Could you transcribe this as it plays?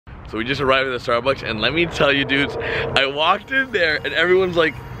So we just arrived at the Starbucks, and let me tell you dudes, I walked in there and everyone's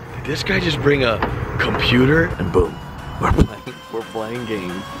like, did this guy just bring a computer? And boom, we're playing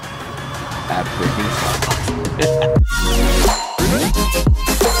games at freaking Starbucks.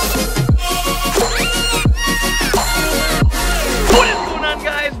 What is going on,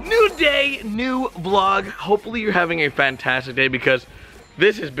 guys? New day, new vlog. Hopefully you're having a fantastic day because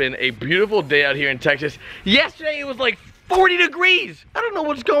this has been a beautiful day out here in Texas. Yesterday it was like 40 degrees. I don't know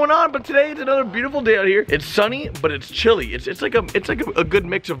what's going on, but today it's another beautiful day out here. It's sunny, but it's chilly. It's like a good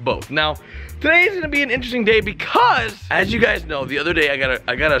mix of both. Now, today is gonna be an interesting day because, as you guys know, the other day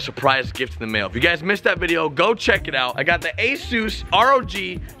I got a surprise gift in the mail. If you guys missed that video, go check it out. I got the Asus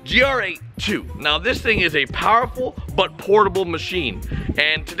ROG GR8 II. Now, this thing is a powerful but portable machine,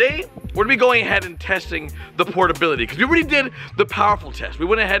 and today we're gonna be going ahead and testing the portability because we already did the powerful test. We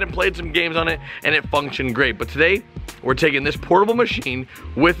went ahead and played some games on it and it functioned great. But today, we're taking this portable machine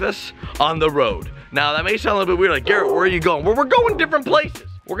with us on the road. Now, that may sound a little bit weird, like, Garrett, where are you going? Well, we're going different places.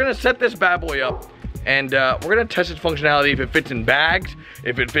 We're gonna set this bad boy up and we're gonna test its functionality, if it fits in bags,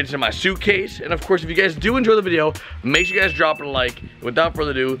 if it fits in my suitcase. And of course, if you guys do enjoy the video, make sure you guys drop it a like. Without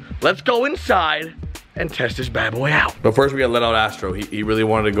further ado, let's go inside and test this bad boy out. But first we gotta let out Astro. He really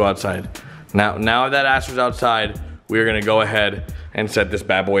wanted to go outside. Now that Astro's outside, we're gonna go ahead and set this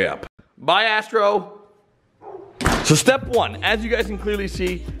bad boy up. Bye, Astro. So step one, as you guys can clearly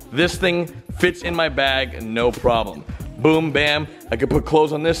see, this thing fits in my bag, no problem. Boom, bam, I can put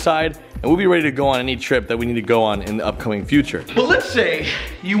clothes on this side, and we'll be ready to go on any trip that we need to go on in the upcoming future. But let's say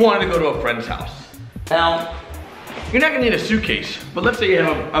you wanted to go to a friend's house. Now, you're not gonna need a suitcase, but let's say you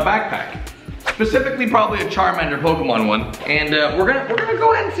have a backpack. Specifically, probably a Charmander Pokemon one. And we're gonna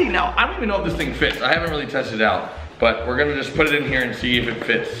go ahead and see. Now, I don't even know if this thing fits. I haven't really tested it out, but we're gonna just put it in here and see if it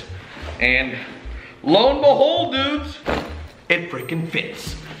fits. And lo and behold, dudes, it freaking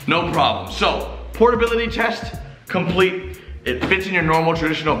fits. No problem. So, portability test complete. It fits in your normal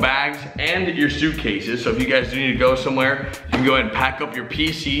traditional bags and your suitcases. So if you guys do need to go somewhere, you can go ahead and pack up your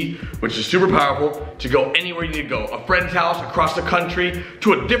PC, which is super powerful, to go anywhere you need to go. A friend's house, across the country,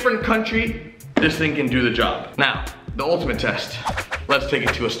 to a different country, this thing can do the job. Now, the ultimate test. Let's take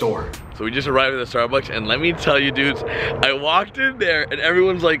it to a store. So we just arrived at the Starbucks, and let me tell you dudes, I walked in there and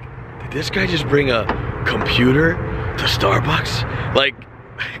everyone's like, did this guy just bring a computer to Starbucks? Like,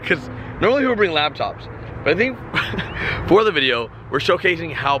 because normally people bring laptops. But I think for the video, we're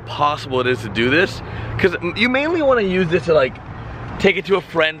showcasing how possible it is to do this. Because you mainly want to use this to like, take it to a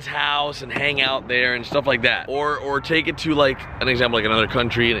friend's house and hang out there and stuff like that. Or take it to like, an example, like another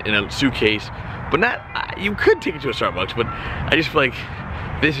country in a suitcase. But not, you could take it to a Starbucks, but I just feel like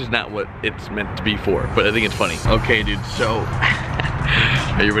this is not what it's meant to be for. But I think it's funny. Okay, dude, so,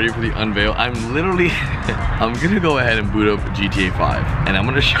 are you ready for the unveil? I'm gonna go ahead and boot up GTA 5. And I'm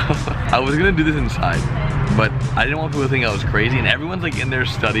gonna show, I was gonna do this inside, but I didn't want people to think I was crazy. And everyone's like in there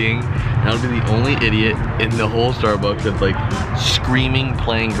studying. And I'll be the only idiot in the whole Starbucks that's like screaming,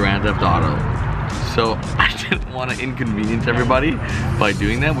 playing Grand Theft Auto. So I didn't want to inconvenience everybody by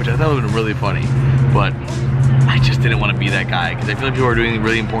doing that, which I thought would have been really funny. But I just didn't want to be that guy, because I feel like people are doing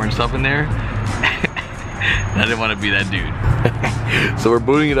really important stuff in there. I didn't want to be that dude. So we're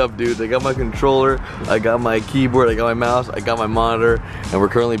booting it up, dudes. I got my controller, I got my keyboard, I got my mouse, I got my monitor, and we're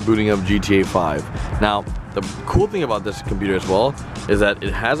currently booting up GTA 5. Now, the cool thing about this computer as well is that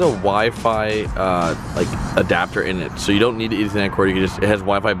it has a Wi-Fi like adapter in it, so you don't need the Ethernet cord. You can just, it has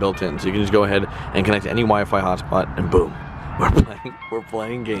Wi-Fi built in, so you can just go ahead and connect to any Wi-Fi hotspot, and boom, we're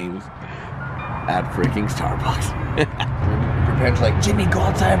playing games at freaking Starbucks. Your parents are like, Jimmy, go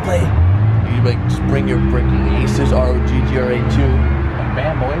outside and play. You like just bring the Asus ROG GR8 II, and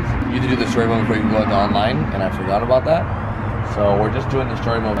bam, boys. You need to do the story mode before you can go into online, and I forgot about that. So we're just doing the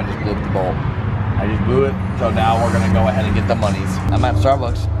story mode. I just blew up the bolt. I just blew it, so now we're gonna go ahead and get the monies. I'm at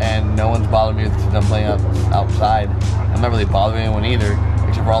Starbucks, and no one's bothering me since I'm playing outside. I'm not really bothering anyone either,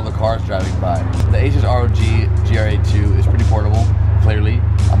 except for all the cars driving by. The Asus ROG GR8 II is pretty portable, clearly.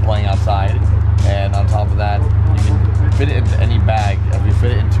 I'm playing outside, and on top of that, you can fit it into any bag. If you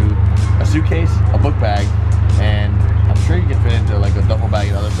fit it into a suitcase, a book bag, and I'm sure you can fit into like a duffel bag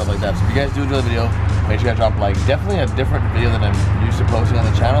and other stuff like that. So if you guys do enjoy the video, make sure you guys drop a like. Definitely a different video than I'm used to posting on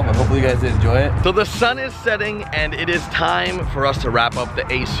the channel, but hopefully you guys did enjoy it. So the sun is setting, and it is time for us to wrap up the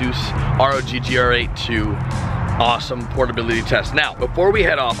Asus ROG GR8 II awesome portability test. Now, before we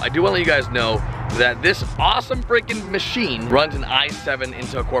head off, I do want to let you guys know that this awesome freaking machine runs an i7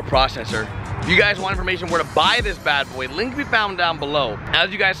 Intel Core processor. If you guys want information where to buy this bad boy, link will be found down below.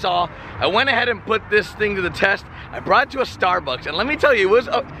 As you guys saw, I went ahead and put this thing to the test. I brought it to a Starbucks, and let me tell you,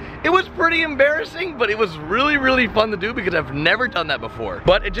 it was pretty embarrassing, but it was really, really fun to do because I've never done that before.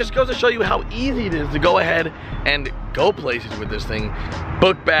 But it just goes to show you how easy it is to go ahead and go places with this thing.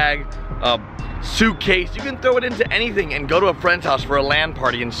 Book bag, suitcase, you can throw it into anything and go to a friend's house for a LAN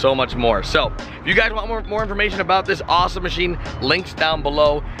party and so much more. So, if you guys want more information about this awesome machine, links down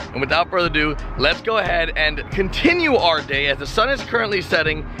below. And without further ado, let's go ahead and continue our day as the sun is currently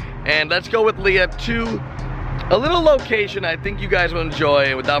setting. And let's go with Leah to a little location I think you guys will enjoy.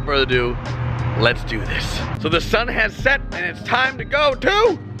 And without further ado, let's do this. So the sun has set and it's time to go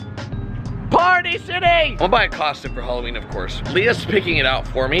to Party City! I'm gonna buy a costume for Halloween, of course. Leah's picking it out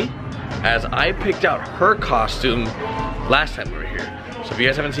for me, as I picked out her costume last time we were here. So if you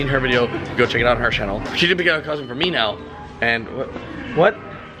guys haven't seen her video, go check it out on her channel. She did pick out a costume for me now. And what?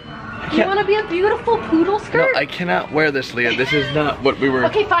 You want to be a beautiful poodle skirt? No, I cannot wear this, Leah. This is not what we were.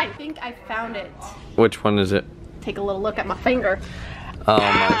 Okay, fine. I think I found it. Which one is it? Take a little look at my finger. Oh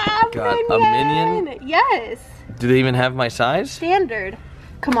my god, a minion? Yes. Do they even have my size? Standard.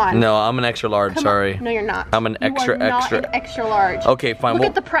 Come on. No, I'm an extra large, sorry. No, you're not. I'm an extra. Not an extra large. Okay, fine. Look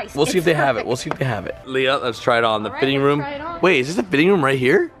at the price. We'll see if they have it. We'll see if they have it. Leah, let's try it on. The fitting room. Try it on. Wait, is this a fitting room right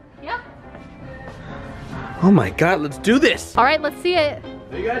here? Yeah. Oh my god, let's do this. All right, let's see it.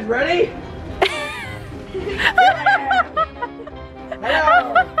 Are you guys ready?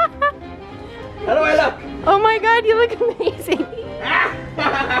 Hello. How do I look? Oh my god, you look amazing.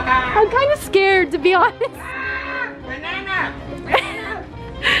 I'm kind of scared, to be honest. Banana.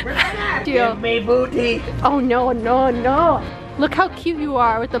 Give me booty. Oh no, no, no. Look how cute you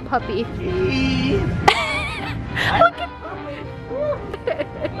are with the puppy. Look at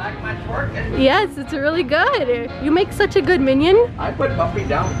Like my twerking. Yes, it's really good. You make such a good minion. I put Buffy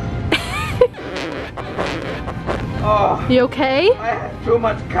down. Oh, You okay? I had too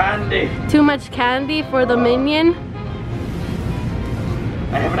much candy. Too much candy for the minion?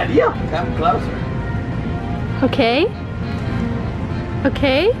 I have an idea. Come closer. Okay.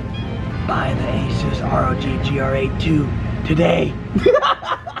 Okay. Buy the Asus ROG GR8 II today.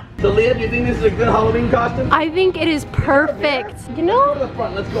 So Leah, do you think this is a good Halloween costume? I think it is perfect. You Go know? to the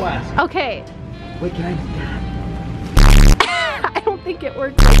front, let's go ask. Okay. Wait, can I don't think it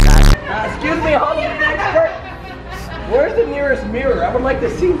works like that. Excuse me, Halloween expert. Where's the nearest mirror? I would like to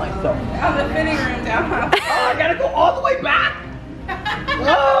see myself. Oh, the fitting room down. Oh, I gotta go all the way back?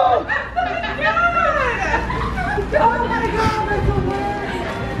 Oh! Oh my god, that's the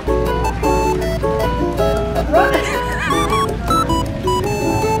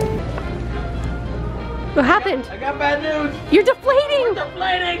What happened? I got bad news. You're deflating.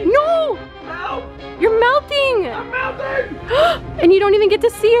 Deflating. No. No. You're melting. I'm melting. And you don't even get to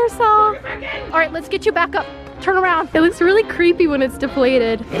see yourself. Get back in. All right, let's get you back up. Turn around. It looks really creepy when it's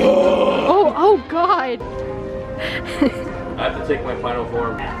deflated. Oh God. I have to take my final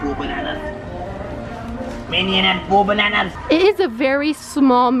form. Full bananas. Minion and full bananas. It is a very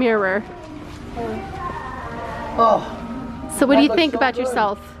small mirror. Oh. So what do you looks think so about good.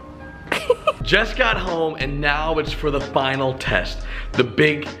 yourself? Just got home and now it's for the final test. The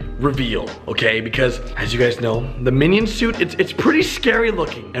big reveal, okay? Because as you guys know, the minion suit, it's pretty scary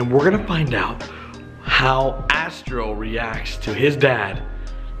looking. And we're gonna find out how Astro reacts to his dad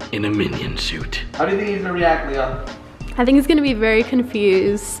in a minion suit. How do you think he's gonna react, Leah? I think he's gonna be very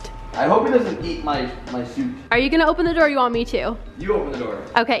confused. I hope he doesn't eat my suit. Are you gonna open the door or you want me to? You open the door.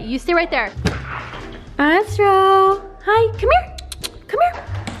 Okay, you stay right there. Astro, hi, come here. Come here.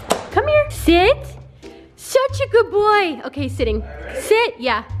 Come here. Sit. Such a good boy. Okay, sitting. Sit.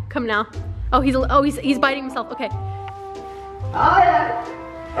 Yeah, come now. Oh, he's biting himself. Okay.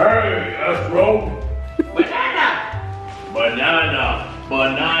 Hey, Astro! Banana! Banana!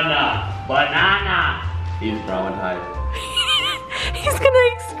 Banana! Banana! He's traumatized. He's gonna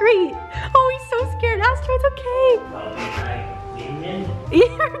excrete. Oh, he's so scared. Astro, it's okay.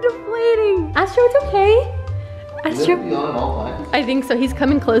 You're deflating. Astro, it's okay. Astro. I think so. He's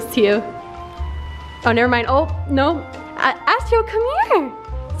coming close to you. Oh, never mind. Oh, no. Astro, come here.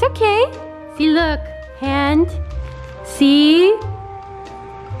 It's okay. See, look. Hand. See?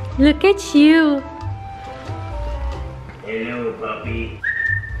 Look at you. Hello, puppy.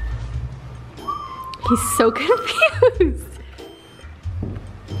 He's so confused.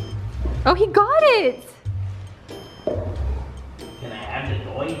 Oh, he got it. Can I have the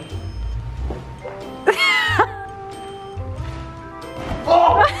toy?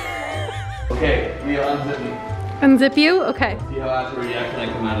 Okay, Leah, unzip me. Unzip you? Okay. See how Astro reacts when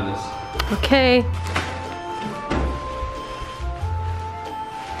I come out of this. Okay.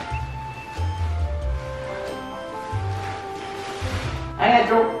 Hi,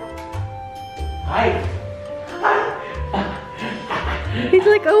 Astro. Hi.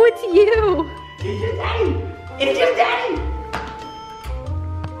 like, oh, it's you. It's just daddy. It's just daddy.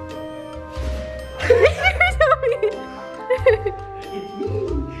 It's me.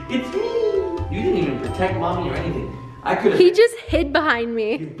 It's me. You didn't even protect mommy or anything. I could have. He just hid behind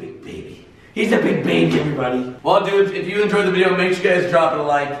me. He's a big baby. He's a big baby, everybody. Well, dudes, if you enjoyed the video, make sure you guys drop it a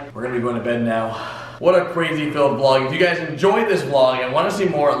like. We're gonna be going to bed now. What a crazy filled vlog. If you guys enjoyed this vlog and want to see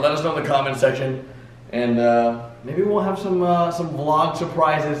more, let us know in the comment section. And maybe we'll have some vlog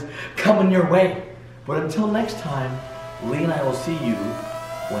surprises coming your way. But until next time, Lee and I will see you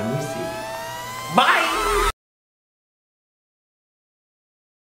when we see you. Bye!